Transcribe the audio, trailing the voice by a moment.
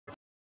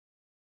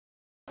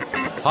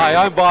Hi,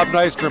 I'm Bob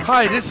Nystrom.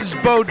 Hi, this is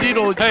Bo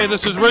Dietl. Hey,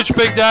 this is Rich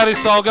Big Daddy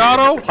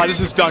Salgado. Hi, this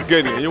is Don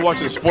Goodney, and you're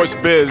watching Sports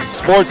Biz.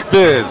 Sports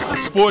Biz.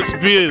 Sports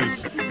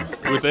Biz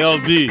with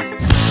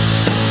LD.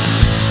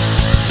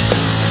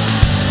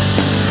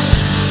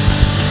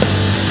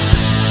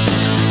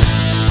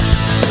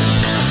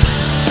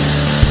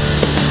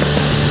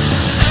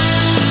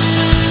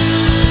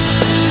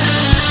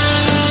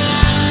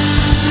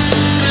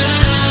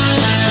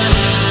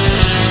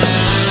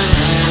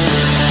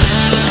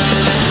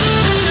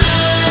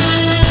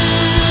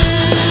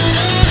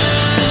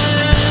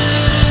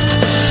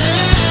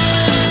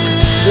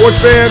 Sports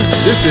fans,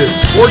 this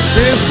is Sports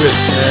Biz with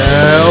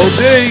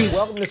LD.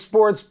 Welcome to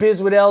Sports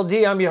Biz with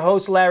LD. I'm your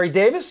host, Larry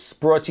Davis,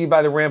 brought to you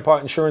by the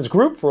Rampart Insurance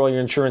Group. For all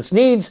your insurance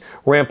needs,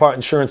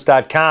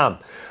 rampartinsurance.com.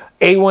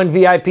 A1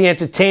 VIP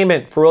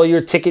Entertainment for all your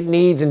ticket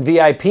needs and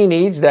VIP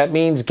needs. That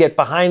means get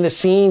behind the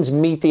scenes,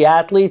 meet the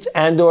athletes,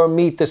 and or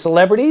meet the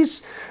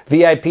celebrities.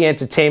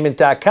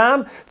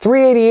 VIPentertainment.com.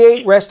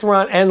 388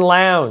 Restaurant and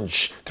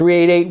Lounge,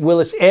 388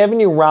 Willis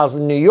Avenue,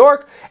 Roslyn, New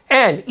York.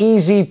 And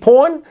Easy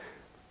Porn,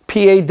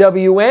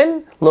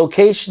 PAWN,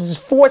 locations,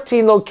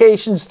 14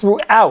 locations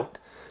throughout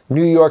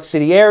New York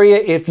City area.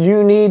 If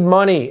you need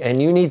money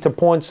and you need to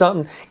pawn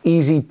something,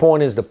 Easy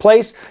Porn is the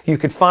place. You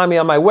could find me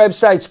on my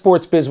website,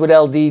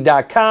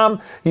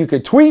 sportsbizwithld.com. You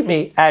could tweet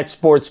me at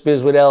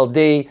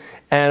sportsbizwithld.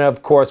 And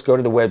of course, go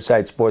to the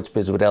website,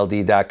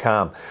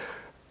 sportsbizwithld.com.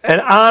 An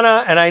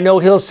honor, and I know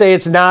he'll say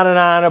it's not an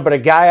honor, but a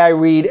guy I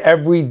read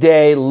every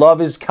day, love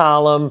his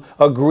column,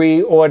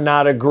 agree or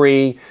not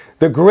agree.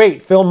 The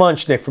great Phil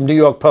Mushnick from New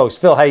York Post.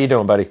 Phil, how you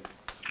doing, buddy? Good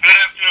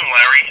afternoon,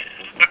 Larry.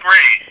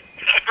 Agree.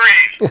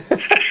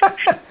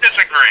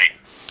 Disagree.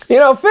 You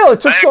know, Phil,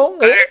 it took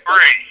I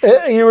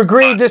agree. You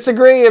agree,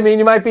 disagree? I mean,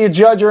 you might be a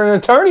judge or an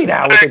attorney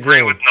now with I agree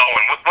agreeing. with no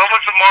one. What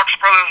was the Marx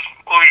Brothers?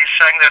 Oh, you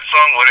sang that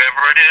song,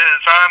 Whatever It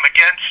Is, I'm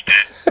Against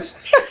It.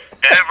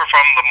 Ever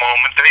from the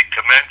moment they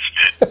commenced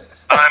it,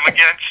 I'm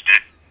against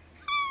it.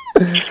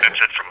 That's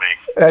it for me.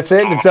 That's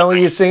it? It's done with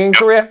your singing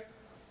career?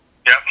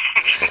 Yep.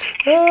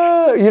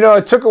 You know,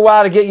 it took a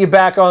while to get you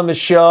back on the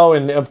show,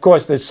 and of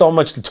course, there's so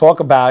much to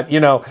talk about, you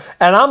know,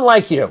 and I'm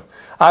like you.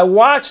 I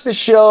watch the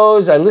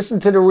shows, I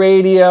listen to the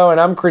radio, and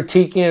I'm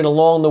critiquing it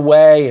along the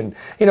way, and,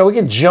 you know, we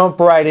can jump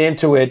right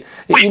into it.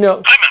 Wait, you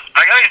know,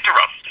 I gotta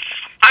interrupt.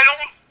 I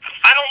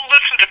don't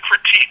listen to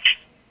critique.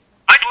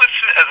 I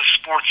listen as a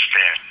sports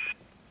fan.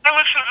 I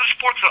listen to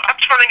sports.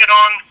 I'm turning it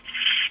on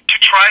to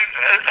try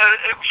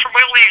for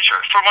my leisure,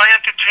 for my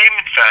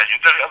entertainment value.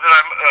 That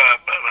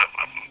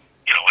I'm,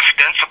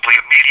 ostensibly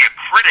a media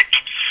critic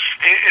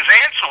is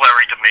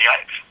ancillary to me.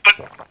 But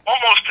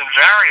almost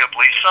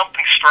invariably,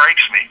 something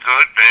strikes me,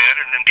 good, bad,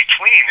 and in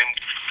between. And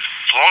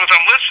as long as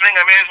I'm listening,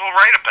 I may as well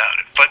write about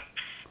it. But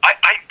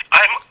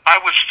I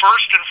was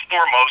first and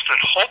foremost,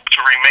 and hope to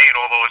remain,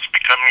 although it's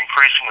becoming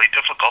increasingly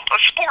difficult, a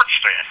sports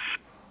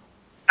fan.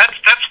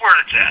 That's where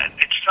it's at.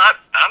 It's not.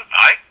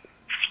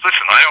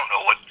 Listen. I don't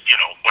know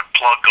what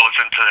plug goes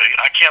into.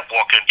 I can't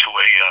walk into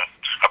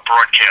a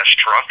broadcast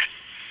truck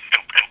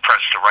and press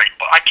the right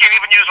button. I can't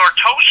even use our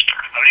toaster.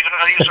 I don't even know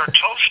how to use our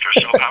toaster.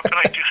 So how can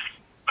I do?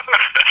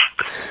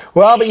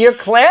 well, but you're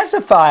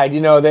classified.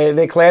 You know,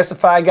 they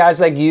classify guys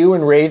like you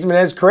and Raisman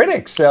as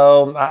critics.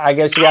 So I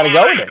guess you got to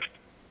go with it.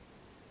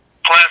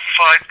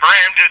 Classified,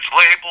 branded,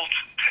 labeled.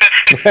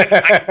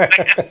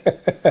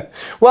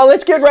 Well,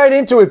 let's get right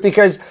into it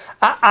because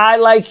I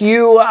like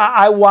you,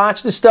 I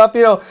watch the stuff,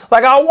 you know,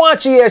 like I'll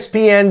watch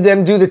ESPN,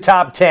 them do the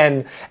top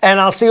 10, and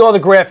I'll see all the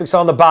graphics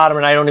on the bottom,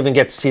 and I don't even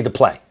get to see the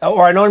play.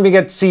 Or I don't even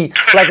get to see,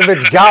 like if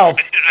it's golf.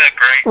 Isn't that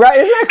great? Right,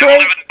 isn't that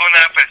great?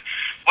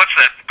 What's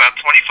that, about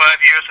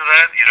 25 years of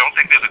that? You don't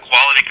think there's a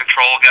quality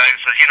control guy who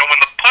says,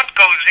 when the putt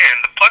goes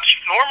in, the putt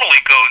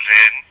normally goes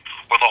in,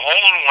 or the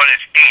hole-in-one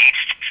is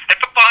aced, at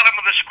the bottom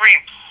of the screen.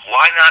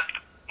 Why not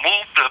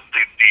move the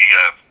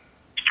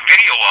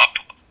video up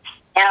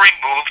or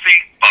remove the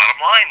bottom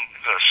line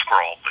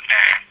scroll? But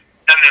nah.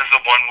 Then there's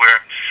the one where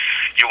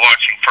you're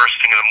watching first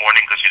thing in the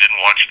morning because you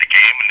didn't watch the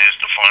game, and there's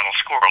the final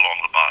score along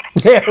the bottom.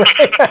 Right.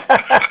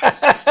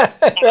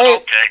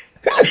 Okay.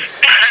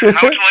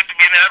 How would you like to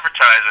be an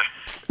advertiser?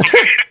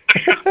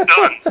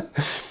 Done.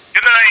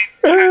 Good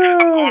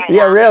night.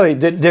 Yeah, really.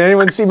 Did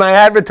anyone see my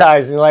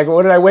advertising? Like,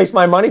 what did I waste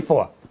my money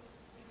for?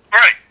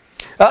 Right.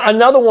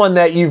 Another one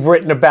that you've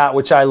written about,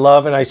 which I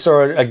love, and I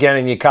saw it again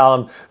in your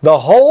column, the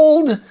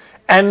hold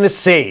and the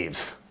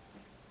save.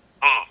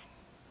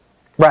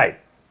 Right.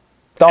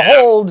 The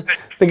hold,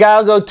 the guy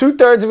will go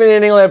 2/3 of an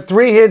inning, he'll have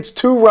 3 hits,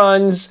 2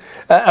 runs,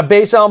 a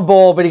base on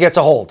ball, but he gets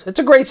a hold. It's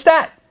a great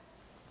stat.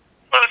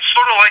 Well, it's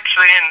sort of like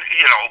saying,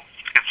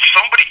 if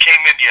somebody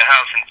came into your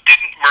house and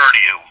didn't murder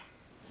you,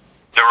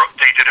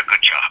 they did a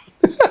good job.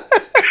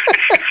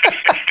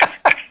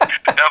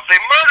 Now, if they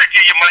murdered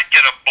you, you might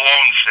get a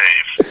blown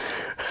save.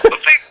 But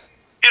they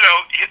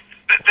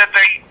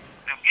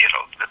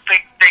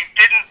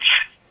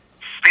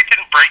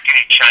didn't break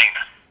any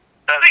china.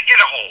 They get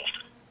a hold.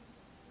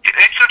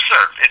 It's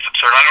absurd. It's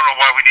absurd. I don't know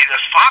why we need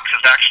this. Fox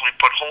has actually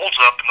put holds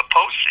up in the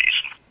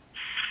postseason.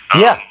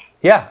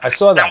 Yeah, I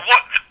saw that. Now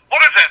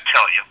what does that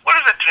tell you? What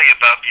does that tell you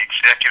about the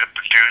executive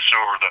producer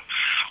or the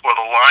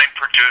line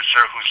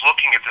producer who's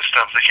looking at this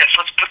stuff? That yes,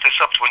 let's put this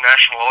up to a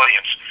national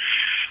audience.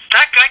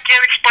 That guy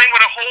can't explain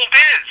what a hold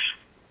is,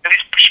 and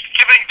he's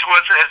giving it to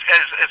us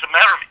as a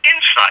matter of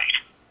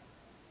insight.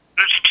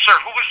 It's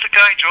absurd. Who was the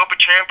guy? Joba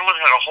Chamberlain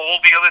had a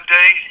hold the other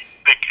day.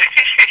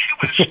 It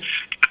was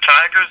the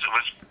Tigers. It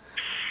was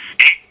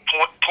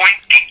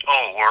 8.80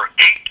 or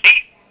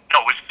 88.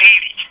 No, it was 80.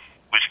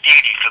 It was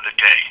 80 for the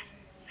day.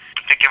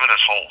 But they're giving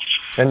us holds.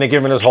 And they're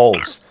giving us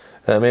holds.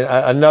 I mean,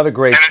 another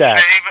great and stat.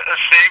 A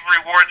save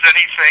rewards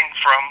anything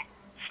from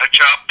a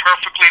job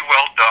perfectly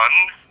well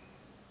done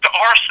to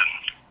arson.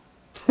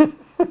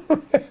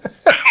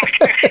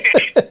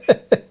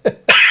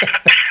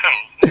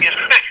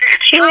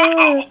 It's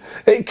true.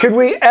 Could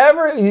we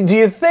ever, do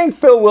you think,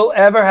 Phil, we'll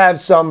ever have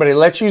somebody,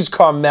 let's use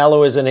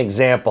Carmelo as an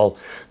example,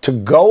 to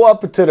go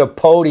up to the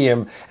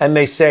podium and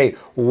they say,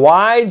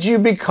 why'd you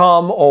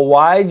become or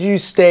why'd you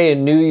stay a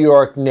New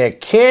York Knick?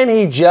 Can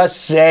he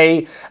just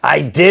say,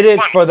 I did it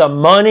for the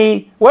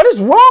money? What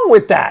is wrong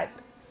with that?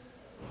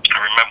 I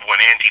remember when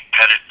Andy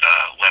Pettit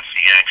left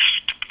the Yanks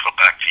to go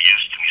back to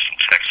Houston, he's from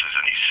Texas,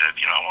 and he said,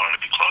 I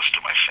wanted to be close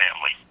to my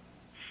family.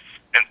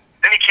 And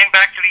then he came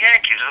back to the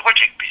Yankees. He said, what,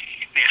 you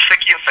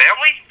sick of your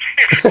family?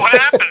 What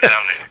happened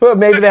down there? Well,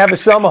 maybe they have a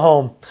summer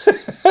home.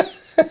 I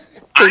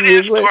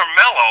asked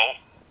Carmelo,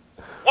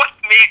 what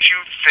made you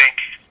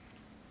think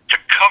to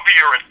cover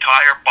your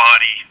entire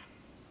body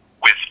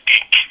with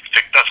ink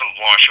that doesn't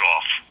wash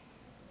off?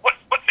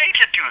 What made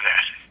you do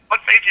that? What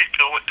made you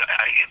do it?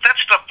 That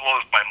stuff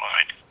blows my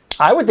mind.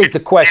 I would think the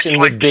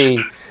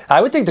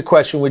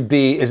question would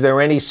be, is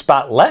there any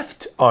spot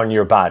left on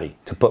your body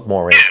to put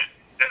more in? Yeah,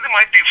 there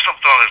might be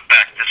something on his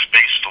back, this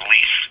space to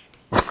lease.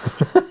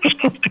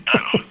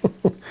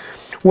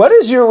 What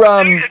is your It's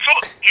all, and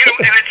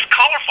it's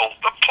colorful.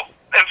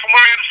 And from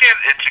what I understand,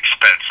 it's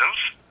expensive.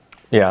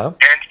 Yeah.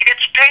 And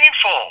it's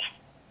painful.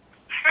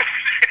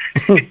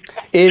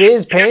 It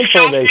is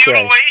painful, they say.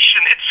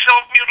 It's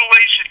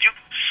self-mutilation.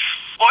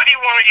 Why do you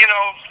want to,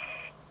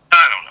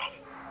 I don't know.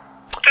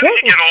 Then as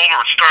you get older,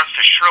 it starts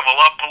to shrivel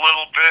up a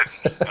little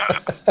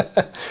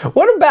bit.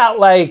 What about,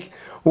 like,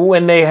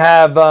 when they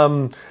have,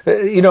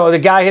 the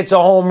guy hits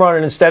a home run,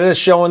 and instead of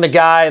showing the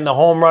guy and the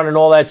home run and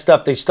all that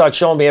stuff, they start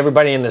showing me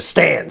everybody in the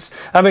stands.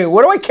 I mean,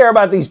 what do I care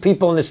about these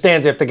people in the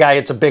stands if the guy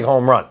hits a big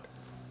home run?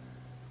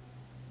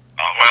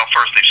 Well,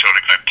 first they show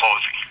the guy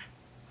posing,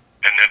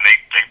 and then they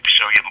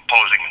show him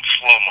posing in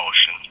slow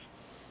motion.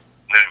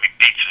 And then if he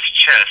beats his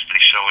chest,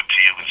 they show it to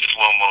you in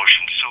slow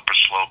motion, super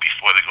slow,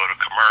 before they go to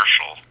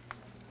commercial.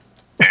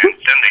 And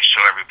then they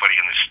show everybody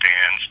in the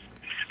stands.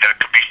 And it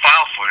could be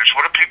file footage.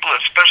 What are people,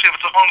 especially if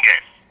it's a home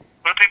game,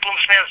 what are people in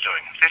the stands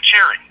doing? They're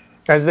cheering.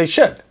 As they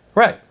should,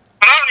 right.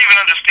 But I don't even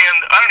understand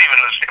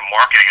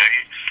marketing.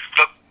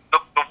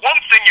 The one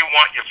thing you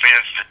want your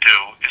fans to do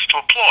is to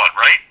applaud,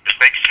 right? It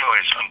makes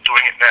noise. I'm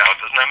doing it now.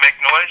 Doesn't that make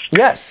noise?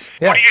 Yes,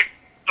 yes.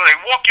 So they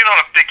walk in on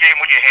a big game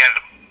when you hand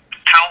them a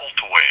towel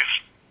to wave.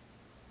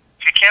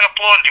 You can't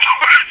applaud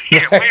anymore. You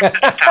can't wave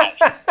this towel.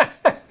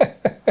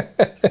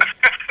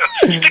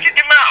 Stick it in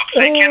your mouth.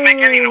 They can't make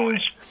any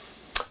noise.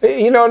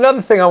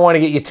 Another thing I want to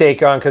get your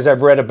take on, because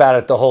I've read about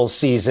it the whole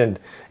season.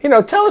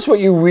 Tell us what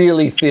you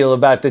really feel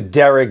about the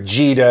Derek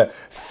Jeter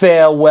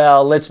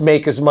farewell, let's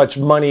make as much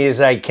money as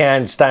I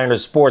can Steiner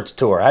Sports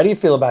Tour. How do you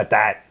feel about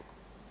that?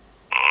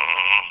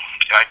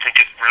 I think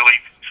it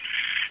really...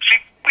 See,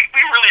 we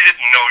really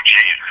didn't know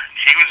Jeter.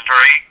 He was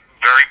very,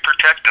 very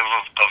protective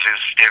of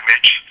his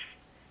image.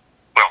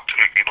 Well,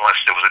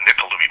 unless there was a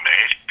nickel to be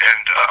made.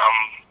 And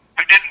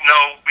we didn't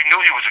know... We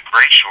knew he was a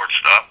great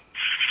shortstop.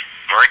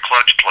 Very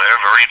clutch player,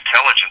 very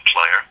intelligent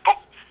player.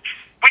 But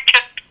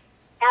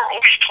we're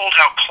always told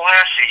how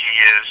classy he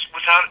is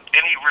without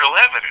any real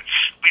evidence.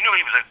 We knew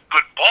he was a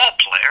good ball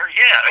player,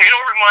 yeah. It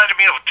reminded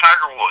me of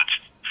Tiger Woods.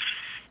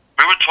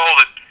 We were told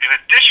that in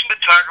addition to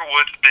Tiger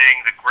Woods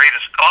being the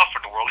greatest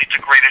golfer in the world, he's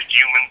the greatest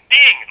human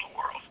being in the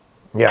world.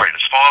 Yeah. The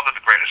greatest father,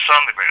 the greatest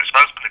son, the greatest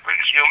husband, the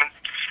greatest human.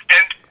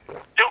 And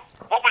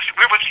where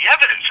was the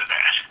evidence of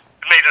that?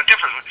 It made no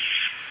difference.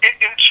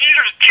 In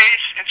Jeter's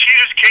case,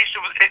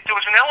 there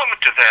was an element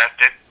to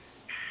that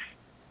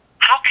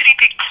how could he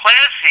be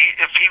classy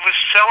if he was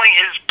selling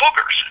his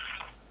boogers?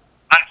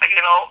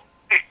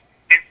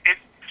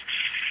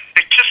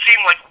 It just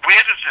seemed like,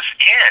 where does this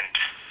end?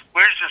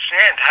 Where does this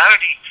end? How did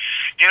he,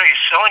 you're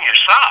selling your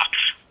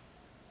socks.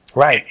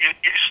 Right.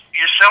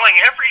 You're selling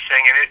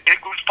everything, and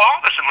it was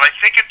bothersome. And I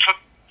think it took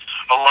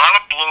a lot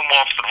of bloom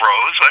off the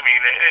rose. I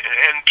mean,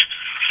 and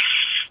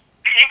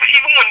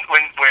even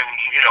when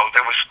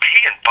there was he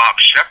and Bob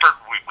Shepard,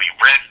 we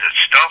read the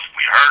stuff,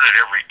 we heard it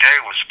every day.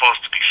 It was supposed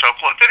to be so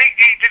close. Then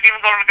he didn't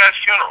even go to the guy's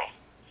funeral.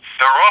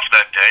 They were off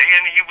that day,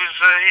 and he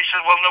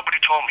said, "Well,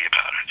 nobody told me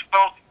about it."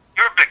 Well,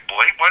 you're a big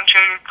boy. Why don't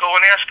you go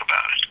and ask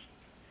about it?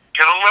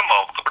 Get a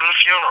limo, go to the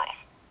funeral.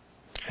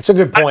 That's a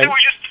good point.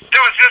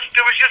 There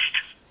was just.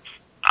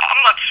 I'm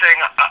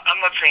I'm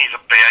not saying he's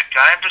a bad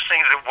guy. I'm just saying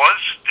there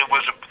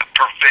was a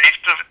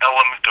pervasive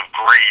element of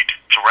greed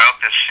throughout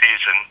this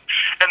season,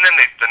 and then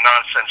the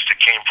nonsense that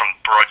came from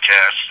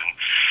broadcasts and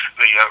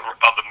the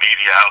other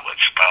media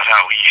outlets about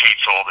how he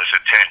hates all this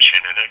attention.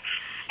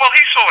 Well,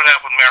 he saw what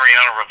happened with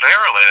Mariano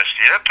Rivera last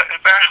year.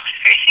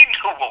 He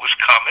knew what was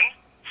coming.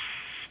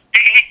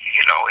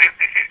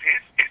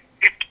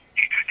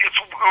 If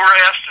we were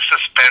asked to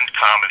suspend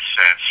common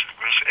sense, it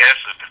was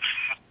asked to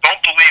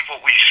don't believe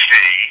what we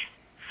see,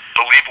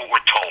 believe what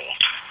we're told.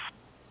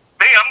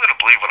 Me, I'm going to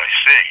believe what I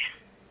see.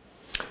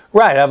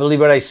 Right, I believe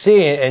what I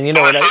see, and you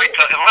know unless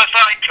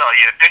I tell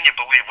you, then you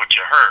believe what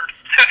you heard.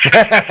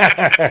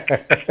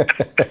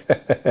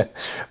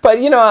 But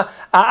you know,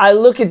 I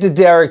look at the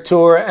Derek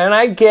tour, and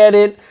I get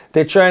it.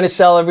 They're trying to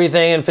sell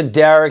everything, and for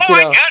Derek,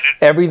 I get it.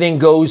 everything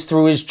goes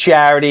through his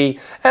charity.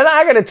 And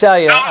I got to tell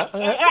you, where'd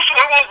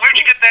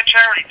you get that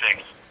charity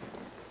thing?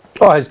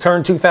 Oh, his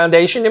Turn 2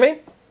 Foundation, you mean?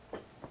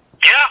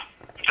 Yeah,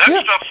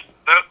 that stuff.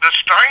 The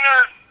Steiner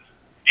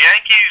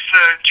Yankees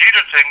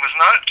Jeter thing was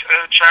not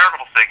a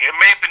charitable thing. It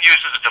may have been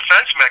used as a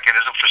defense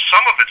mechanism for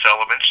some of its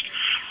elements,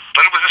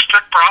 but it was a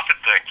strict profit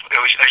thing.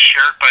 It was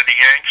shared by the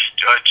Yanks,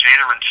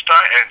 Jeter and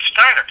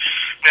Steiner.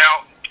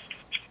 Now,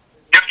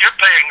 if you're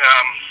paying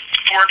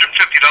 $450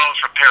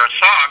 for a pair of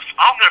socks,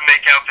 I'm going to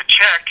make out the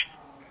check,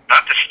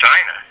 not to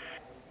Steiner.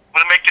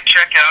 I'm going to make the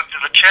check out to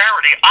the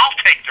charity. I'll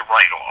take the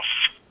write-off,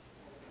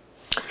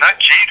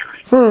 not Jeter.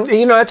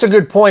 You know, that's a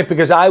good point,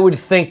 because I would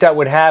think that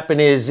would happen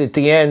is at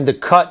the end, the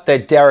cut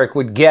that Derek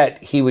would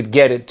get, he would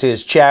get it to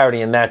his charity,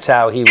 and that's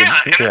how he would.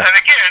 Yeah, and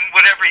again,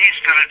 whatever he's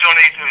going to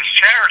donate to his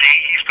charity,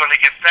 he's going to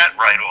get that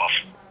write-off.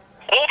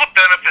 All the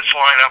benefits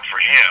line up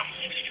for him,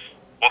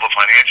 all the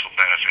financial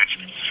benefits.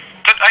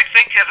 But I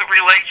think as it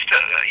relates to,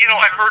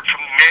 I've heard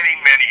from many,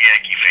 many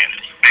Yankee fans,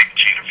 big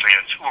Jeter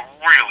fans, who were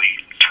really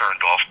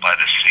turned off by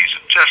this season,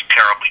 just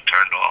terribly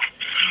turned off,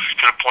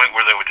 to the point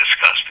where they were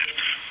disgusted.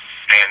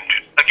 And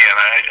again,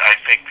 I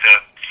think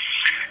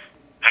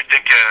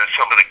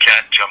some of the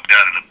cat jumped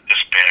out of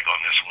this bag on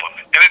this one,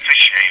 and it's a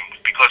shame,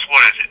 because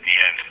what is it in the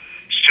end?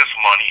 It's just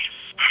money.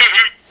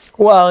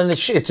 Well, and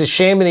it's a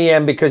shame in the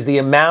end, because the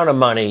amount of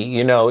money,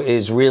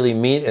 is really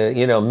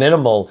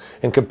minimal,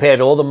 and compared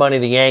to all the money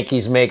the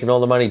Yankees make and all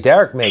the money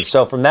Derek makes.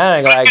 So from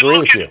that angle, I agree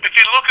with you. If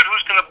you look at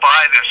who's going to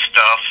buy this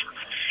stuff,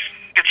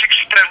 it's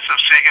expensive.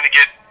 So you're going to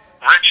get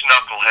rich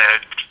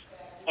knuckleheads,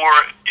 or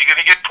you're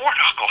going to get poor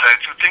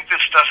knuckleheads who think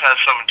this stuff has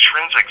some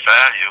intrinsic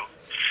value.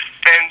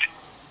 And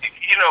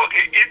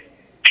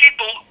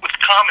people with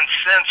common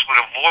sense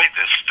would avoid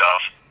this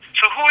stuff.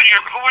 So who are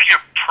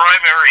your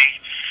primary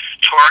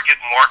target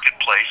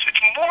marketplace?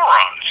 It's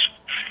morons.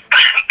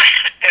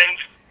 And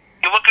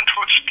you're looking to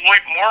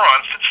exploit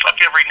morons that suck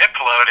every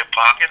nickel out of their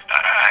pocket.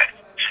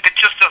 It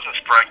just doesn't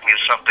strike me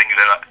as something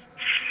that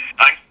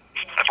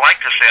I'd like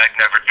to say I'd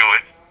never do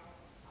it.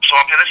 So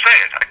I'm going to say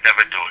it. I'd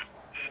never do it.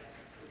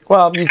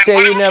 Well, you'd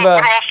say you never.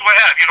 What else do I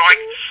have?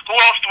 Who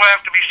else do I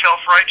have to be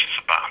self-righteous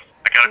about?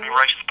 I got to be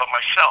righteous about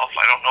myself.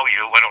 I don't know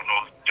you. I don't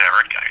know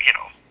Derek.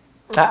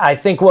 I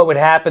think what would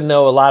happen,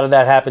 though, a lot of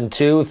that happened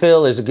too,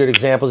 Phil, is a good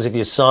example is if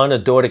your son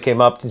or daughter came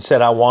up and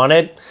said, I want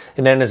it,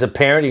 and then as a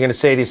parent, you're going to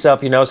say to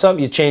yourself, you know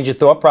something, you change your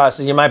thought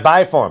process, you might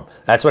buy it for them.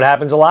 That's what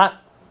happens a lot.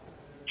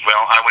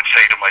 Well, I would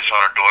say to my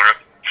son or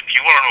daughter, if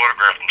you want an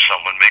autograph from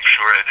someone, make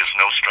sure that there's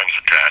no strings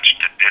attached,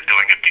 that they're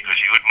doing it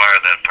because you admire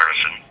that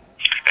person,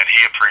 and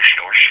he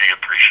appreciates or she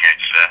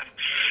appreciates that.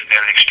 And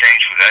in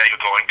exchange for that,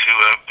 you're going to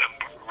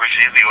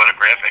receive the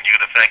autograph, and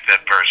you're going to thank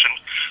that person.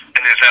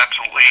 And there's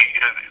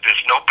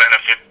there's no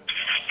benefit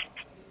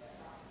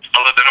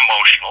other than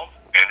emotional,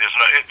 and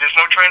there's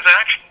no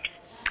transaction.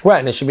 Right,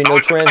 and there should be no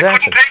transaction. I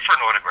couldn't pay for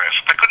an autograph.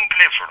 I couldn't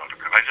pay for an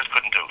autograph. I just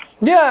couldn't do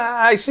it. Yeah,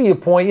 I see your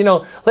point.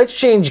 Let's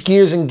change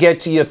gears and get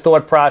to your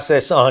thought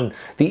process on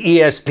the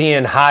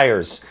ESPN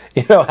hires.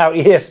 How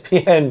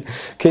ESPN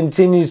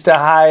continues to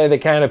hire the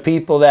kind of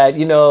people that,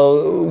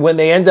 when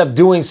they end up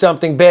doing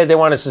something bad, they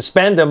want to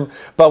suspend them.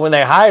 But when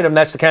they hired them,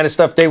 that's the kind of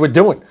stuff they were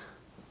doing.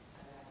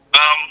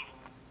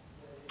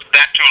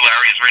 That too,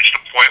 Larry, has reached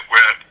a point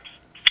where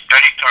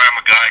anytime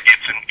a guy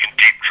gets in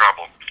deep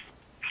trouble,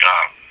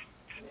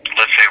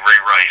 let's say Ray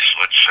Rice,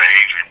 let's say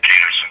Adrian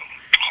Peterson,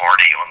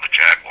 Hardy on the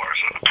Jaguars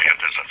or the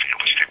Panthers, I think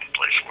it was taking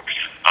place for.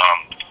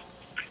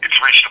 It's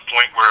reached a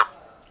point where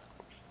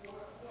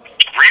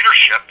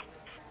readership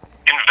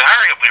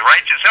invariably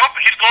writes his help.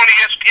 He's going to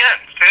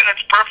ESPN.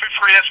 That's perfect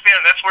for ESPN.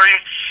 That's where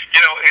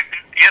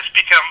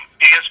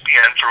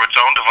ESPN through its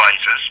own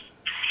devices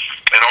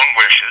and own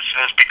wishes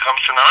has become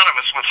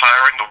synonymous with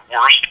hiring the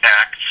worst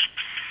acts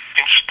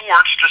in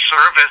sports to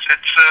serve as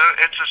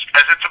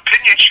its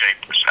opinion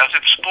shapers, as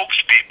its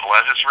spokespeople,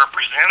 as its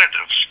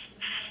representatives.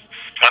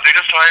 They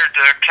just hired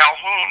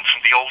Calhoun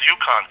from the old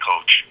UConn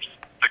coach.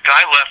 The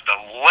guy left a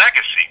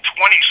legacy,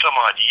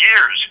 20-some-odd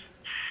years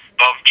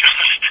of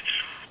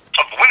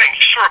winning,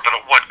 sure, but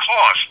at what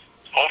cost?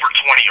 Over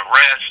 20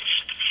 arrests,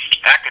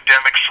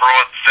 academic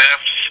fraud,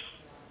 thefts,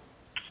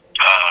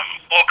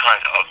 all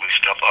kinds of ugly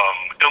stuff,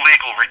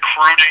 illegal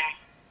recruiting.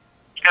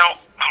 Now,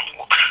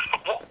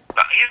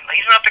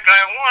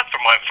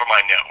 for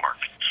my network.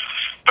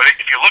 But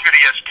if you look at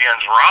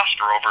ESPN's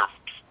roster over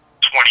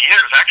 20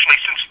 years, actually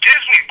since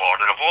Disney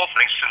bought it, of all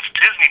things, since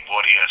Disney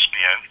bought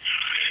ESPN,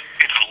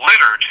 it's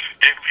littered,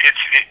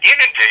 it's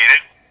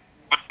inundated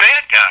with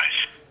bad guys.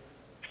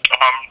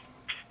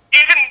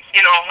 Even,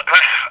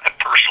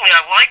 personally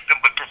I liked him,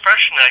 but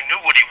professionally I knew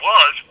what he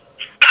was.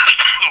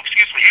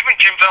 Excuse me, even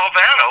Jim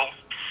Valvano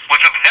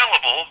was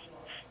available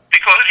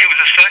because he was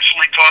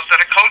essentially tossed out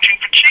of coaching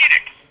for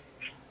cheating.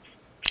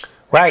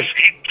 Right.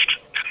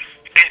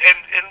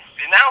 And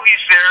now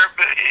he's there,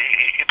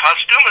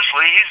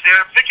 posthumously, he's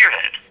their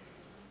figurehead.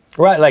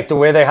 Right, like the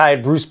way they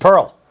hired Bruce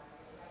Pearl.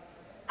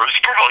 Bruce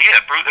Pearl,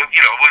 yeah.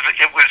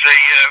 It was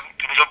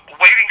a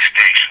waiting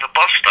station, a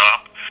bus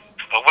stop,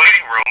 a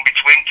waiting room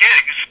between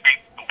gigs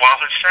while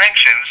his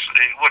sanctions,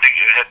 he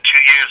had 2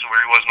 years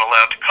where he wasn't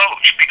allowed to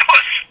coach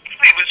because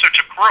he was such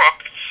a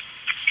crook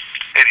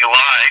and he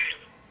lied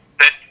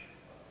that,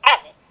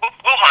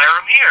 we'll hire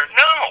him here.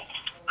 No,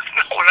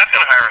 we're not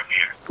going to hire him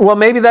here. Well,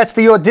 maybe that's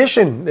the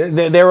audition.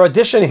 They're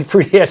auditioning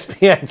for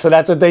ESPN, so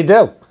that's what they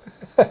do.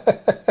 Well,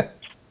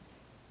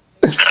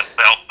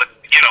 but,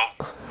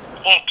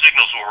 all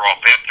signals were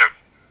off after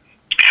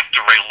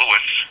Ray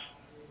Lewis.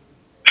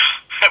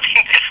 I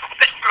mean,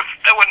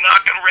 they were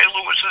knocking Ray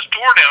Lewis's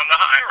door down to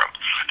hire him.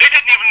 They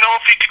didn't even know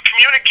if he could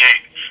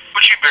communicate,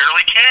 which he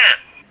barely can.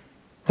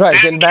 Right,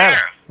 it didn't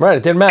matter. Right,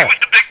 it didn't matter. He was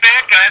the big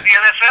bad guy at the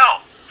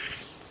NFL.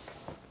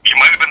 He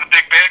might have been the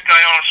big bad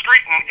guy on the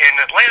street in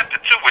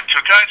Atlanta, too, with 2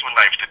 guys were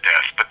knifed to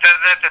death, but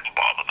that didn't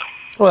bother them.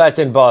 Well, that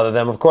didn't bother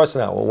them, of course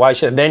not. Well, why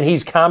should? Then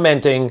he's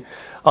commenting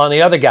on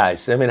the other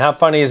guys. I mean, how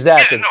funny is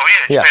that? He's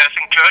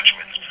passing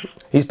judgment.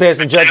 He's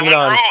passing judgment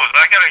on. I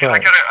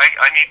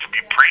need to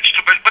be preached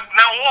to, but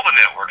now all the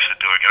networks are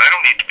doing it. I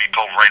don't need to be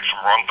told right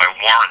from wrong by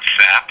Warren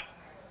Sapp.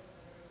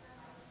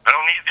 I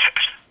don't need that.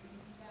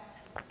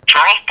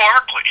 Charles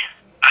Barkley.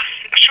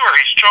 Sure,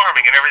 he's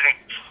charming and everything.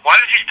 Why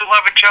does he still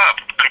have a job?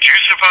 Could you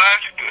survive,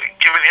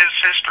 given his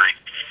history?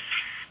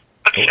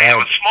 Let's see, I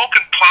was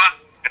smoking pot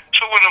at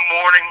 2 in the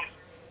morning,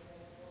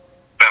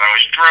 and I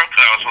was drunk,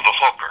 and I was with a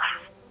hooker.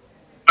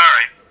 All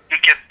right, you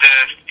get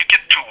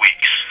 2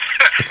 weeks.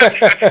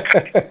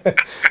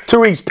 2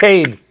 weeks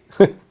paid.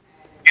 Get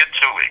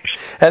 2 weeks.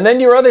 And then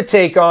your other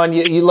take on,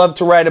 you love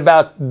to write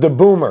about the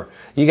boomer.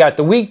 You got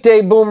the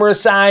weekday boomer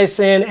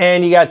Esiason,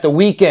 and you got the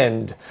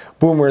weekend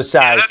boomer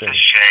Esiason. Yeah,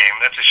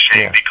 that's a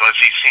shame because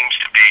he seems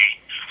to be,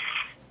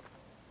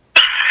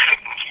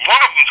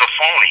 one of them's a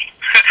phony.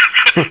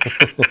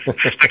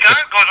 The guy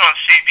who goes on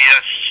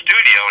CBS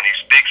Studio and he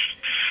speaks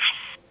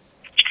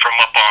from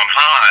up on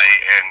high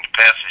and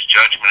passes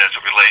judgment as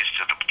it relates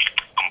to the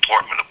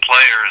comportment of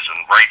players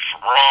and right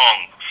from wrong.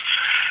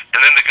 And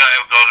then the guy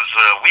who goes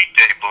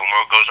weekday boomer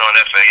who goes on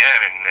FAN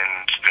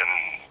and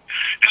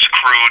is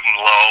crude and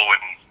low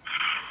and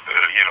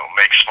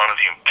makes fun of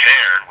the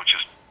impaired, which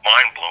is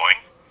mind blowing.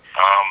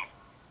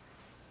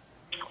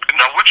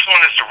 Now, which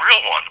one is the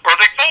real one? Or are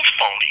they both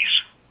phonies?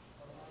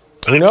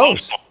 Who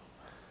knows?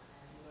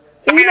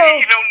 I mean,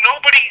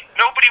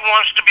 nobody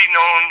wants to be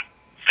known.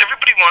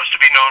 Everybody wants to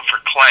be known for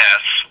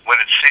class when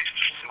it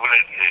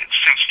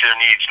suits their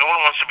needs. No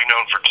one wants to be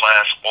known for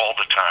class all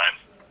the time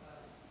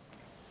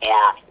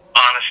or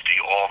honesty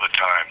all the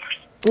time.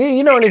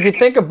 And if you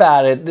think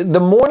about it,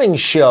 the morning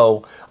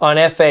show on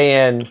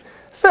FAN,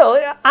 Phil,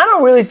 I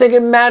don't really think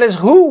it matters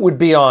who would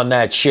be on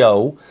that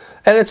show.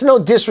 And it's no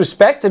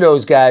disrespect to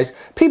those guys.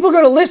 People are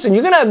going to listen.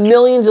 You're going to have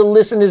millions of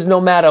listeners no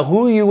matter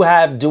who you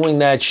have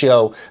doing that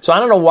show. So I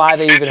don't know why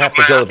they even have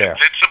to go there. It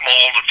fits a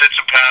mold, it fits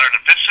a pattern,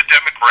 it fits a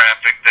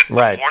demographic. That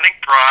right. The morning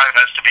drive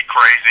has to be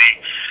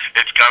crazy.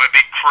 It's got to be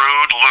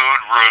crude,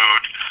 lewd,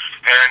 rude.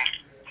 And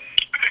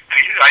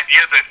the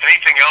idea that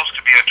anything else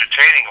could be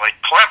entertaining, like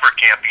clever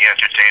can't be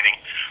entertaining,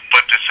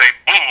 but to say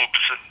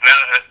boobs,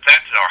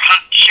 that's our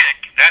hot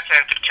chick, that's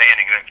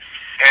entertaining.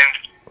 And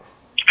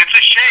it's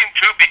a shame,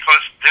 too,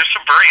 because there's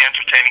some very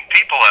entertaining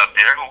people out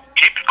there who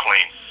keep it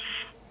clean.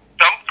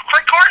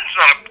 Craig Carton's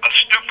not a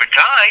stupid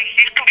guy.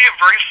 He can be a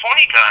very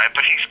funny guy,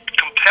 but he's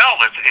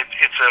compelled.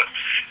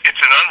 It's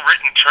an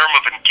unwritten term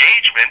of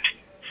engagement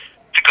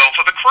to go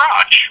for the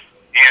crotch,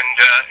 and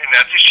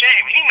that's a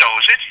shame. He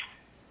knows it.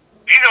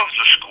 He knows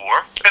the score.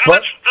 And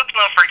let's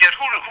not forget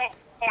who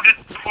did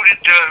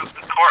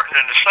Carton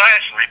and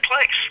Esiason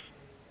replace?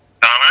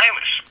 Don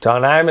Imus.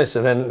 Don Imus,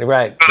 and then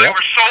right. So they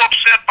were so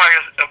upset by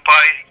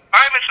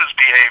Imus's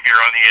behavior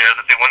on the air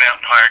that they went out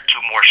and hired 2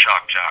 more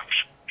shock jocks,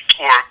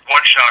 or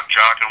 1 shock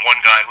jock and 1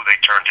 guy who they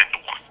turned into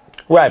 1.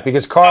 Right,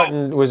 because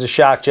Carton was a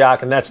shock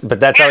jock, and that's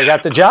how he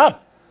got the job.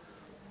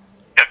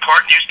 Yeah,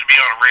 Carton used to be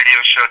on a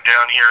radio show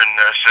down here in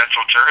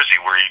Central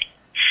Jersey where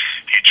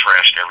he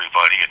trashed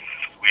everybody and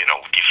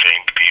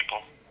defamed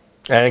people.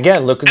 And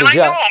again, look at the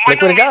job.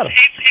 Look what he got him.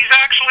 He's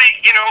actually,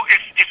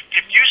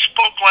 if you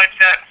spoke like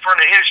that in front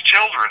of his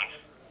children,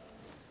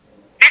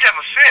 he'd have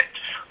a fit.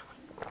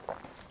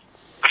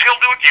 But he'll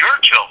do it to your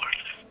children.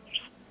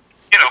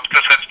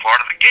 Because that's part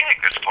of the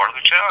gig. That's part of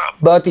the job.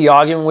 But the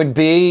argument would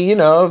be,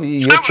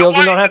 your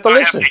children don't have to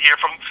listen. This is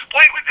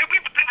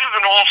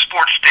an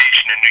all-sports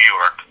station in New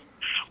York.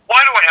 Why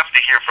do I have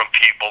to hear from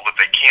people that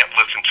they can't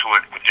listen to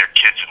it with their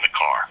kids in the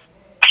car?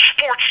 A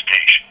sports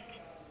station.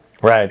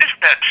 Right.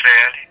 Isn't that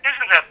sad?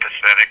 Isn't that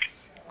pathetic?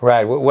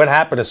 Right. What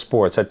happened to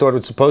sports? I thought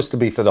it was supposed to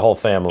be for the whole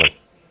family.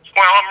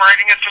 Well, I'm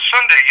writing it for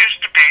Sunday. It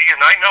used to be, and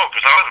I know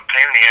because I was a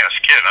pain in the ass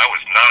kid. I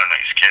was not a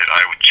nice kid.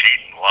 I would cheat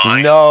and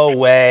lie. No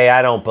way.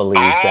 I don't believe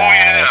Oh,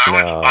 that. yeah.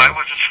 No. I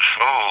was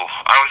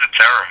a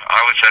terror.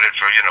 I was headed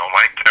for,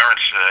 my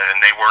parents,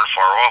 and they weren't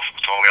far off,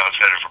 told me I was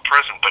headed for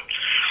prison. But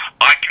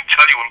I can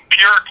tell you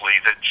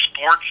empirically that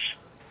sports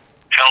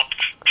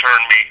helped turn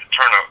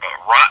a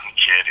rotten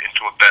kid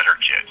into a better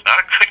kid.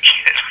 Not a good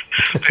kid,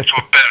 into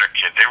a better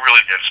kid. They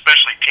really did,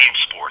 especially team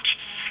sports.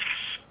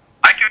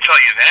 I can tell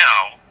you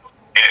now,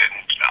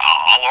 and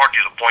I'll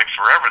argue the point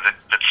forever,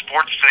 that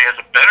sports today has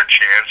a better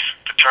chance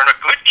to turn a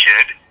good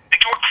kid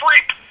into a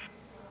creep.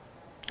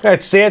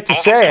 It's sad to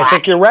say. I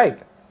think you're right.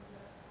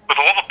 With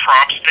all the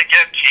props they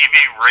get, TV,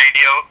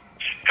 radio,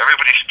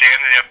 everybody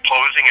standing there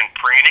posing and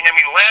preening. I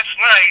mean, last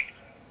night,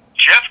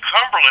 Jeff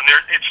Cumberland,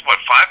 it's 5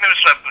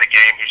 minutes left in the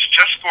game. He's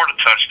just scored a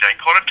touchdown,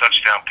 caught a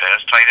touchdown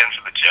pass, tight end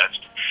for the Jets.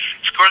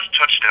 Scores a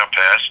touchdown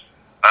pass,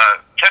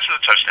 catches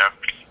a touchdown.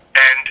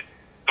 And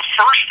the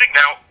first thing,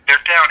 now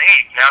they're down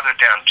 8, now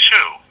they're down 2.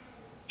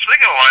 So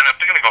they're going to line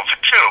up, they're going to go for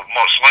 2,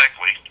 most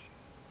likely.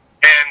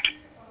 And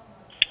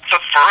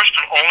the first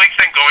and only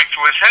thing going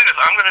through his head is,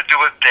 I'm going to do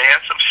a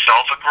dance of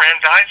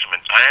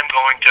self-aggrandizement. I am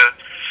going to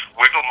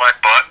wiggle my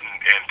butt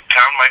and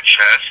pound my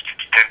chest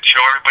and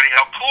show everybody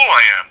how cool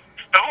I am.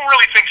 Now, who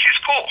really thinks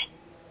he's cool?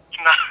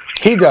 No.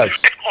 He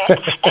does.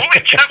 Only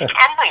Jeff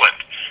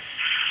Cumberland.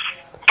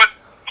 But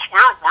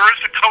where is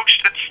the coach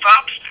that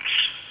stops this?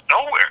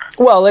 Nowhere.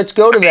 Well, let's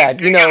go to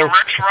that. Get a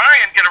Rex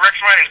Ryan.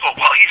 He's go,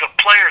 well, he's a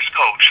player's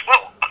coach.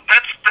 Well,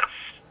 that's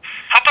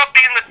how about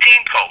being the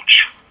team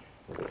coach?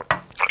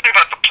 Don't think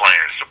about the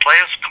players. The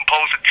players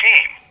compose a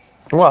team.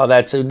 Well,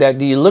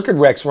 that. You look at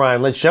Rex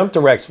Ryan. Let's jump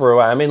to Rex for a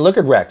while. I mean, look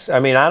at Rex. I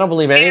mean, I don't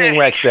believe anything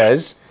Rex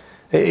says.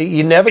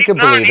 You never could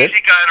believe it. He's not an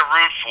easy guy to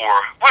root for.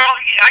 Well,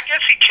 I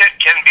guess he can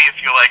be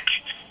if you like,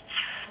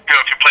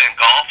 if you're playing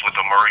golf with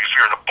him or if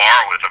you're in a bar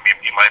with him,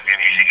 he might be an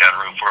easy guy to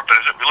root for.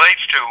 But as it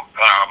relates to,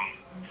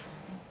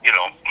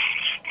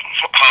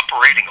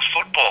 operating a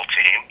football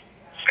team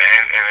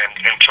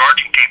and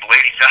charging people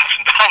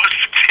 $80,000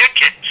 a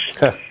ticket.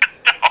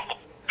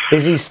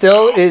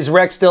 No. Is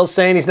Rex still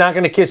saying he's not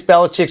going to kiss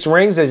Belichick's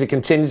rings as he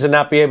continues to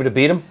not be able to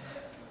beat him?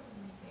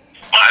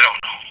 I don't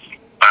know.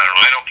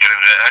 I don't get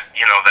into that.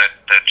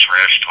 That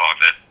trash talk,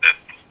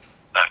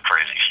 that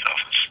crazy stuff.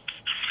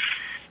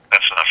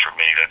 That's not for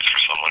me. That's for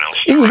someone else.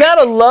 You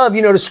gotta love,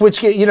 to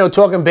switch.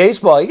 Talking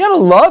baseball. You gotta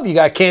love. You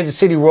got Kansas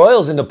City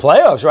Royals in the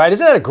playoffs, right?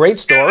 Isn't that a great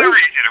story? Yeah, they're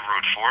easy to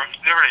root for.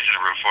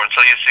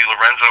 Until you see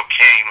Lorenzo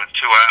Cain with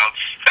 2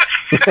 outs,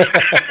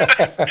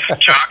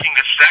 jogging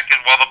to second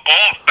while the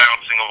ball's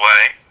bouncing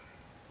away.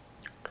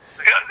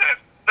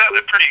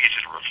 They're pretty easy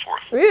to root for.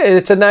 Yeah,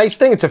 it's a nice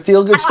thing. It's a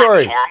feel-good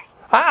story.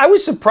 I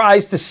was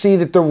surprised to see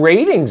that the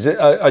ratings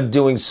are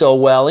doing so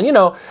well. And,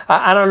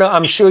 I don't know,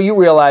 I'm sure you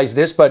realize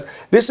this, but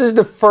this is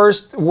the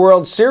first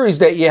World Series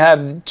that you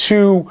have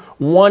 2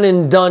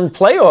 one-and-done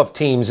playoff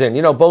teams in.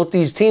 Both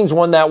these teams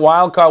won that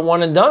wild card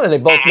one-and-done, and they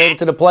both made it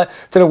to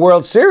the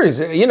World Series,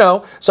 So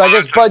I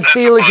guess Bud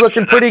Selig's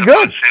looking pretty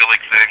good. Bud Selig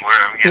thing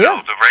where,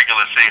 the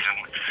regular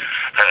season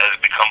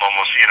has become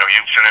almost, you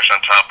finish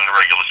on top in the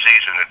regular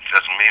season, it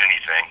doesn't mean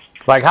anything.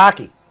 Like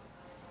hockey.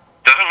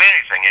 Doesn't mean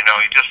anything, you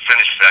just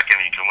finish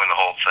second, you can win the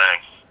whole thing.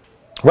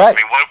 Right.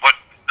 I mean, what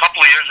a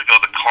couple of years ago,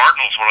 the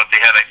Cardinals they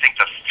had, I think,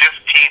 the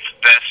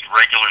 15th best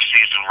regular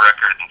season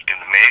record in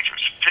the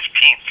majors,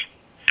 15th,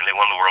 and they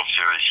won the World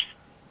Series.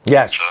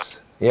 Yes,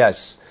 so.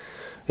 Yes.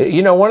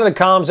 One of the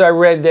columns I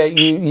read that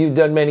you've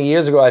done many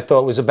years ago, I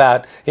thought was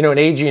about, and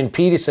Adrian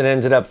Peterson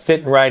ended up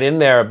fitting right in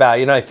there about,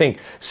 I think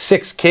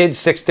 6 kids,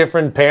 6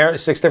 different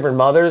parents, 6 different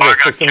mothers, or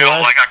 6 different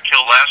wives. I got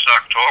killed last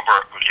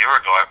October, a year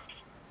ago. I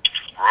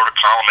wrote a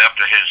column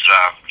after his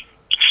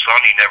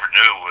son he never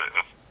knew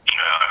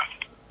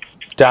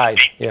died.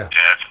 Yeah.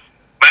 Dead.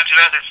 Imagine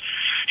that.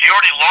 He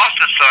already lost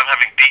his son,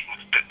 having been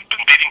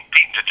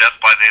beaten to death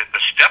by the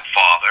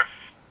stepfather,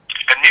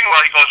 and meanwhile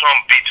he goes home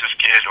and beats his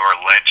kid, or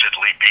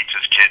allegedly beats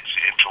his kids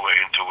into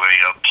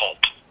a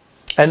pulp.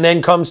 And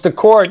then comes to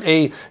court.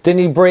 Didn't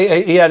he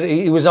break?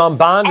 He was on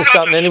bond or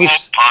something, and he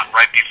was pot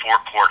right before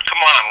court.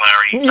 Come on,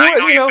 Larry. I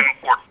know you've been in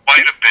court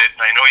quite a bit,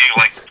 and I know you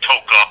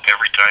toke up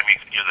every time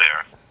you're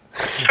there.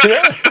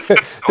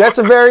 That's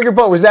a very good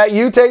point. Was that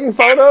you taking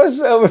photos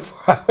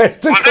before I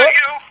went to court? Was that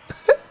you?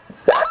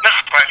 No,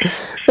 right.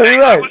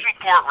 I was in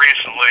court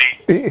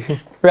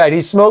recently. Right,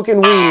 he's smoking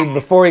weed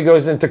before he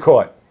goes into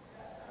court.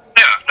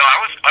 Yeah, no, I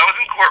was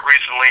in court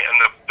recently, and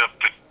the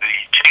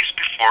case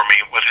before me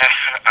was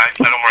I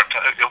don't want to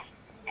tell you.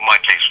 My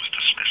case was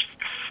dismissed.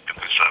 It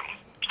was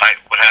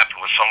what happened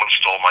was someone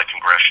stole my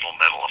Congressional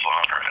Medal of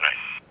Honor, and I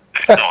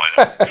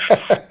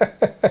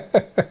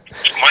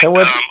I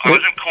was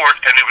in court,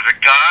 and there was a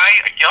guy,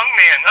 a young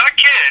man, not a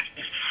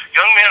kid,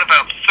 young man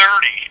about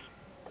 30,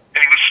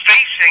 and he was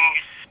facing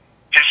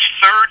his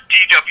 3rd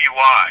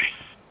DWI.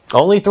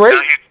 Only 3?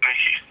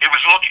 It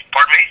was looking.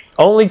 Pardon me.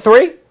 Only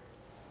 3?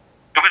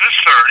 It was his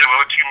third,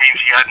 which means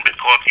he hadn't been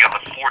caught the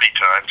other 40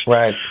 times.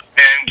 Right.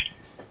 And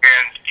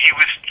he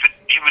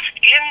was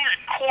in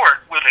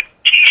court with a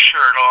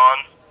T-shirt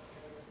on,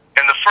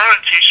 and the front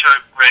of the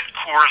T-shirt read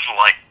Coors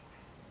Light.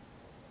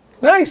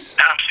 Nice.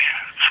 And I'm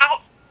saying,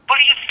 what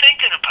are you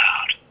thinking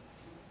about?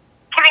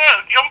 Put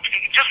on,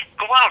 just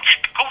go out,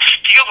 go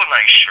steal a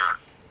nice shirt.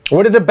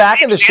 What did the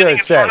back of the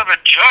shirt say? In front of a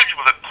judge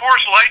with a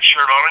Coors Light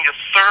shirt on your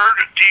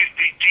third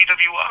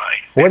DWI.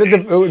 What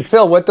did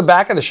Phil? What did the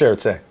back of the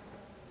shirt say?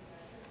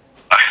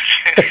 I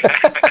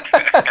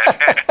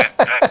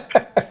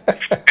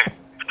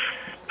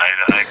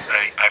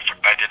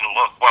didn't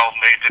look. Well,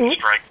 maybe it didn't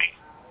strike me.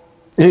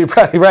 You're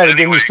probably right. It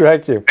didn't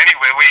strike you.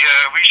 Anyway,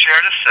 we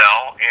shared a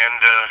cell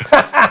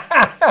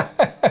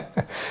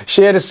and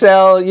shared a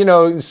cell. You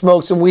know,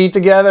 smoked some weed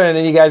together, and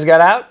then you guys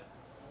got out.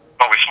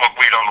 Oh, we smoked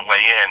weed on the way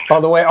in.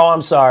 On the way. Oh,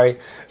 I'm sorry.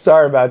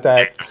 Sorry about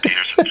that. But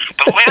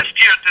last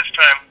year at this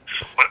time,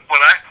 when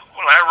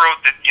I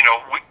wrote that,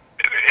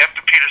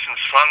 after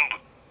Peterson's son,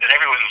 and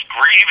everyone was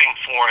grieving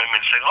for him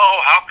and said, "Oh,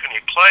 how can he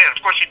play?" And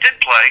of course, he did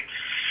play.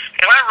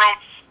 And I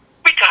wrote,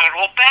 "We got it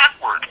all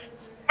backward.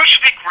 We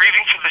should be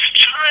grieving for this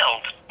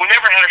child who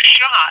never had a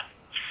shot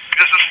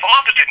because his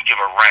father didn't give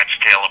a rat's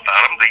tail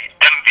about him, the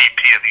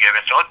MVP of the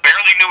NFL,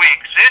 barely knew he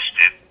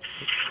existed."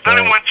 Then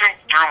I went through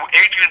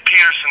Adrian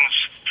Peterson's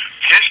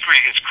history,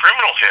 his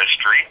criminal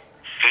history.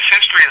 His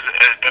history is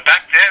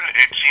back then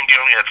it seemed he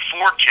only had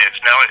 4 kids.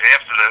 Now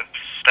after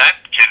that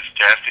kid's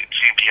death, it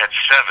seemed he had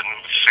 7,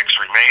 with 6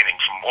 remaining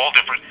from all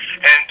different.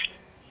 And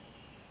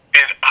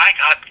I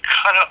got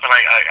cut up, and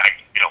I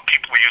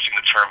people were using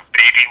the term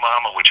baby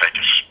mama, which I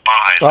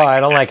despise. Oh, I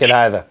don't like it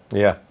either.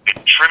 Yeah. It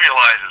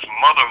trivializes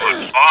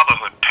motherhood,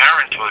 fatherhood,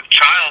 parenthood,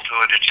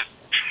 childhood. It just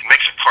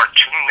makes a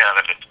cartoon out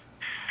of it,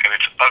 and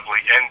it's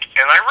ugly. And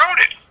I wrote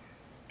it,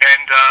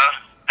 and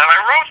I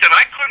wrote that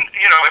I couldn't,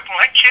 if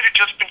my kid had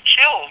just been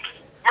killed,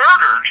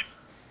 murdered,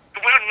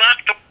 it would have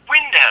knocked the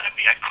wind out of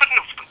me. I couldn't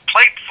have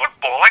played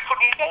football. I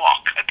couldn't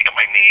walk. I had to get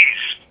my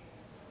knees.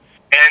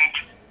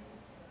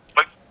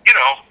 But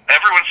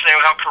everyone's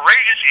saying how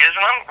courageous he is,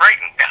 and I'm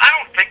writing. I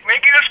don't think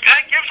maybe this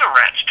guy gives a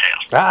rat's tail.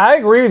 I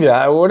agree with you.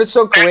 What is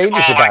so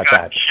courageous about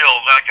that? I got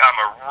killed. Like I'm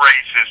a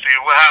racist.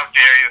 How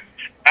dare you?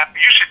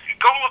 You should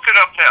go look it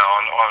up now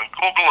on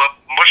Google up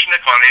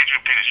Mushnick on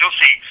Adrian Peters. You'll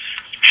see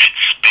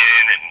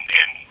spin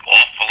and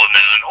awful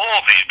and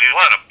all these.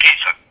 What a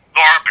piece of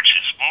garbage.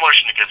 This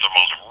Mushnick is the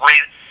most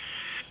racist.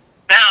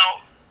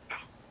 Now,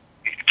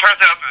 it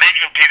turns out that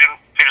Adrian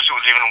Peterson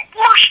was even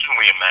worse than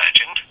we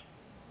imagined.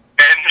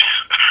 And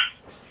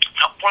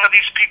one of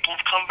these people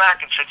have come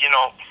back and said,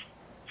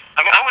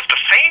 I was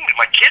defamed.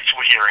 My kids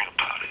were hearing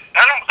about it.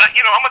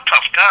 I'm a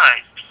tough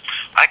guy.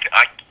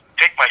 I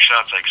take my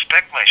shots. I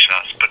expect my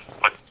shots.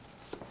 But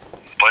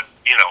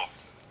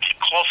to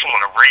call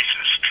someone a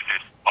racist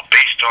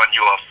based on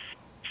your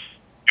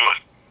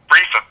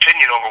brief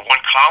opinion over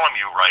one column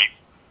you write,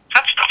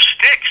 that stuff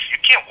sticks. You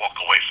can't walk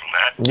away from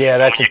that.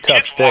 Yeah, that's a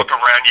tough stick. Walk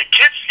around. Your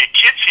kids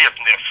hear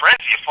from their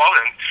friends, your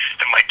father,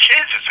 and my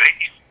kids.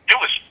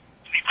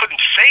 You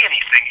couldn't say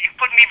anything. You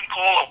couldn't even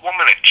call a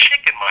woman a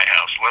chick in my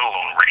house, let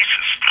alone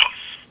racist stuff.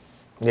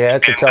 Yeah,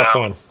 it's a tough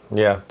one.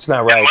 Yeah, it's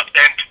not right. But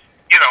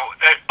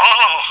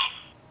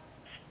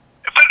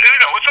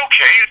it's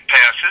okay. It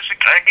passes.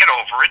 I get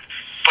over it.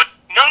 But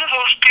none of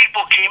those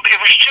people came. It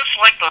was just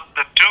like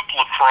the Duke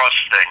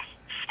lacrosse thing,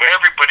 where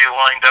everybody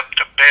lined up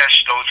to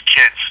bash those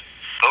kids,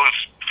 those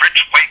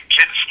rich white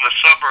kids from the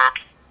suburbs.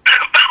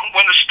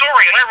 When the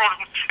story, and I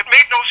wrote it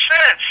made no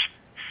sense.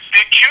 The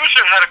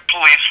accuser had a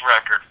police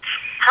record.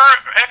 Her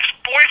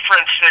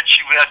ex-boyfriend said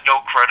she had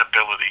no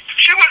credibility.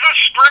 She was a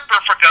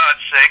stripper, for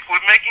God's sake, who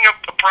was making a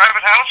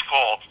private house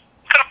call.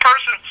 What kind of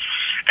person?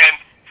 And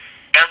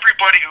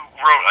everybody who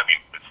wrote, the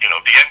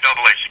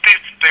NAACP,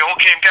 they all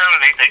came down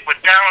and they went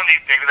down on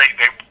these, they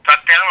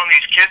got down on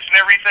these kids and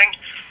everything.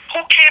 Who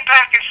came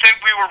back and said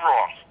we were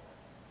wrong?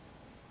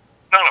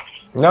 None of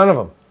them. None of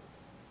them.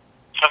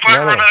 If I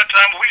run out of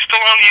time, are we still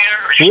on the air?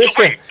 Or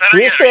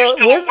you still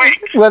awake?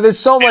 Well, there's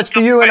so much for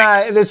you and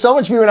I. There's so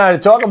much for you and I to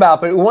talk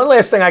about. But one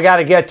last thing I got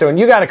to get to, and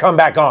you got to come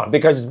back on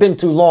because it's been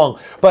too long.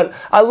 But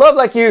I love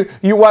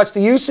you watch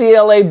the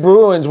UCLA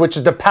Bruins, which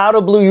is the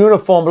powder blue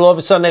uniform, but all of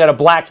a sudden they got a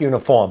black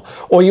uniform.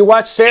 Or you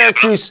watch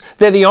Syracuse,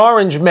 they're the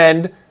orange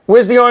men.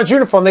 Where's the orange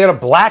uniform? They got a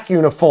black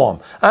uniform.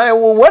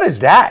 What is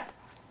that?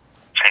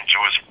 St.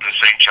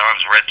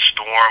 John's Red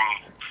Storm,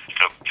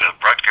 the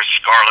Rutgers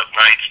Scarlet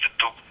Knights, the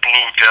Duke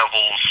Blue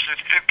Devils.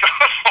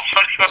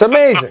 It's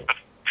amazing.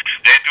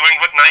 They're doing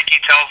what Nike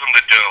tells them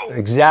to do.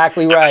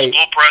 Exactly right. The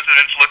school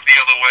presidents look the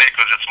other way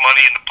because it's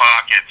money in the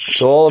pockets.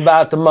 It's all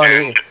about the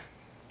money.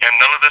 And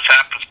none of this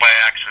happens by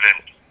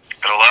accident.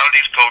 And a lot of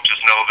these coaches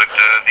know that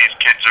these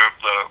kids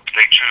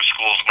they choose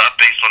schools not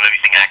based on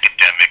anything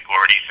academic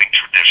or anything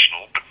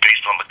traditional, but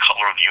based on the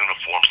color of the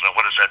uniforms. Now,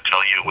 what does that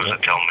tell you? What does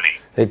it tell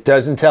me? It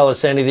doesn't tell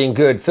us anything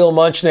good. Phil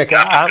Mushnick,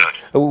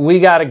 we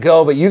got to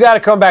go, but you got to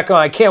come back on.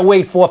 I can't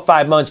wait 4 or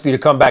 5 months for you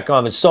to come back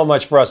on. There's so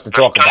much for us to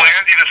talk about. Tell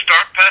Andy to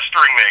start pestering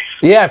pestering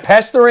me. Yeah,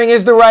 pestering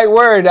is the right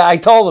word. I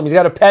told him he's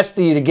got to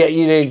pester you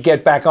to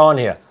get back on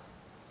here.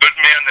 Good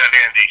man, that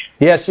Andy.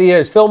 Yes, he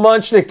is. Phil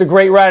Mushnick, the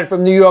great writer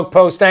from New York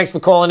Post. Thanks for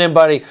calling in,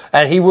 buddy.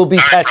 And he will be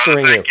All right,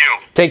 pestering brother, thank you.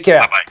 Take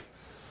care. Bye-bye.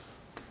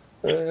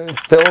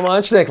 Phil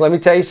Mushnick, let me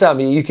tell you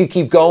something. You could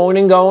keep going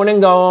and going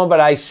and going, but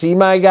I see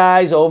my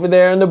guys over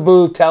there in the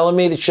booth telling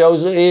me the show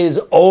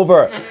is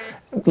over.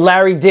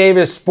 Larry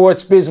Davis,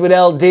 Sports Biz with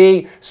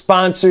LD,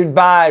 sponsored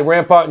by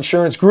Rampart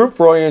Insurance Group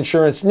for all your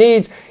insurance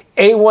needs.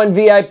 A1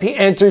 VIP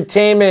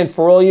Entertainment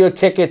for all your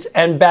tickets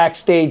and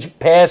backstage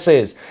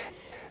passes.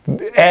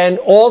 And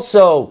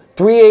also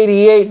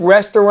 388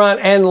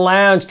 Restaurant and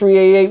Lounge,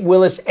 388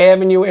 Willis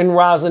Avenue in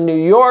Roslyn, New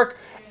York.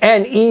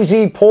 And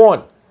Easy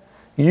Pawn.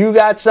 You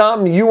got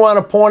something, you want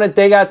to pawn it,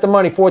 they got the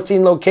money.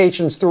 14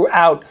 locations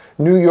throughout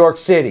New York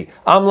City.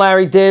 I'm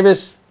Larry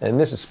Davis, and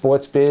this is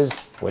Sports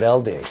Biz with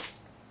LD.